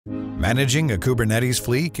Managing a Kubernetes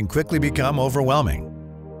fleet can quickly become overwhelming.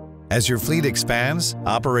 As your fleet expands,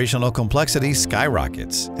 operational complexity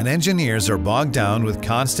skyrockets, and engineers are bogged down with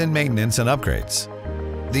constant maintenance and upgrades.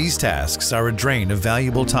 These tasks are a drain of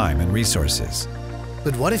valuable time and resources.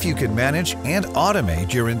 But what if you could manage and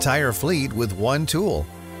automate your entire fleet with one tool?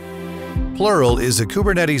 Plural is a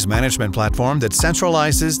Kubernetes management platform that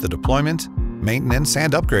centralizes the deployment, maintenance,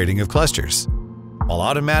 and upgrading of clusters, while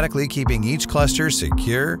automatically keeping each cluster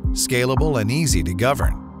secure, scalable, and easy to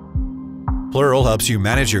govern. Plural helps you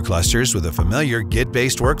manage your clusters with a familiar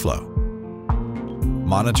Git-based workflow.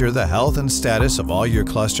 Monitor the health and status of all your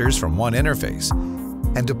clusters from one interface,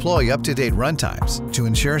 and deploy up-to-date runtimes to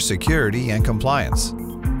ensure security and compliance.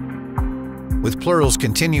 With Plural's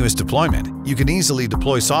continuous deployment, you can easily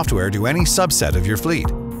deploy software to any subset of your fleet,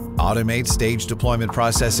 automate stage deployment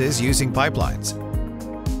processes using pipelines,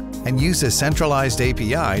 and use a centralized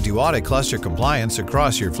API to audit cluster compliance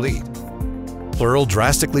across your fleet. Plural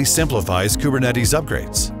drastically simplifies Kubernetes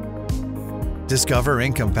upgrades. Discover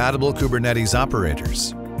incompatible Kubernetes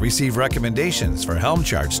operators, receive recommendations for Helm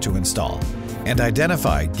charts to install, and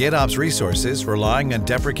identify GitOps resources relying on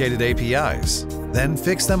deprecated APIs. Then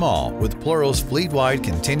fix them all with Plural's fleet-wide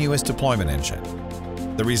continuous deployment engine.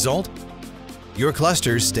 The result? Your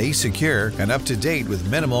clusters stay secure and up to date with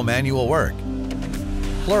minimal manual work.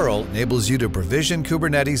 Plural enables you to provision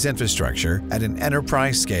Kubernetes infrastructure at an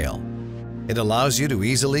enterprise scale. It allows you to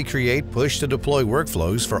easily create push-to-deploy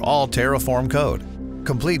workflows for all Terraform code,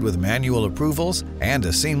 complete with manual approvals and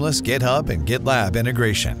a seamless GitHub and GitLab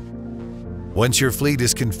integration. Once your fleet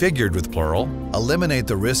is configured with Plural, eliminate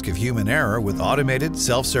the risk of human error with automated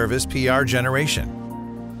self-service PR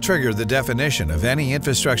generation. Trigger the definition of any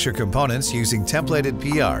infrastructure components using templated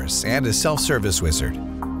PRs and a self-service wizard.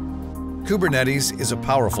 Kubernetes is a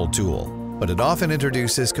powerful tool, but it often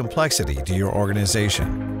introduces complexity to your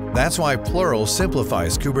organization. That's why Plural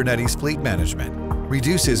simplifies Kubernetes fleet management,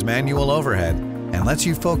 reduces manual overhead, and lets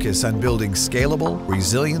you focus on building scalable,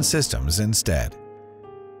 resilient systems instead.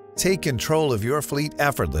 Take control of your fleet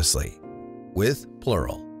effortlessly with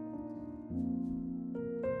Plural.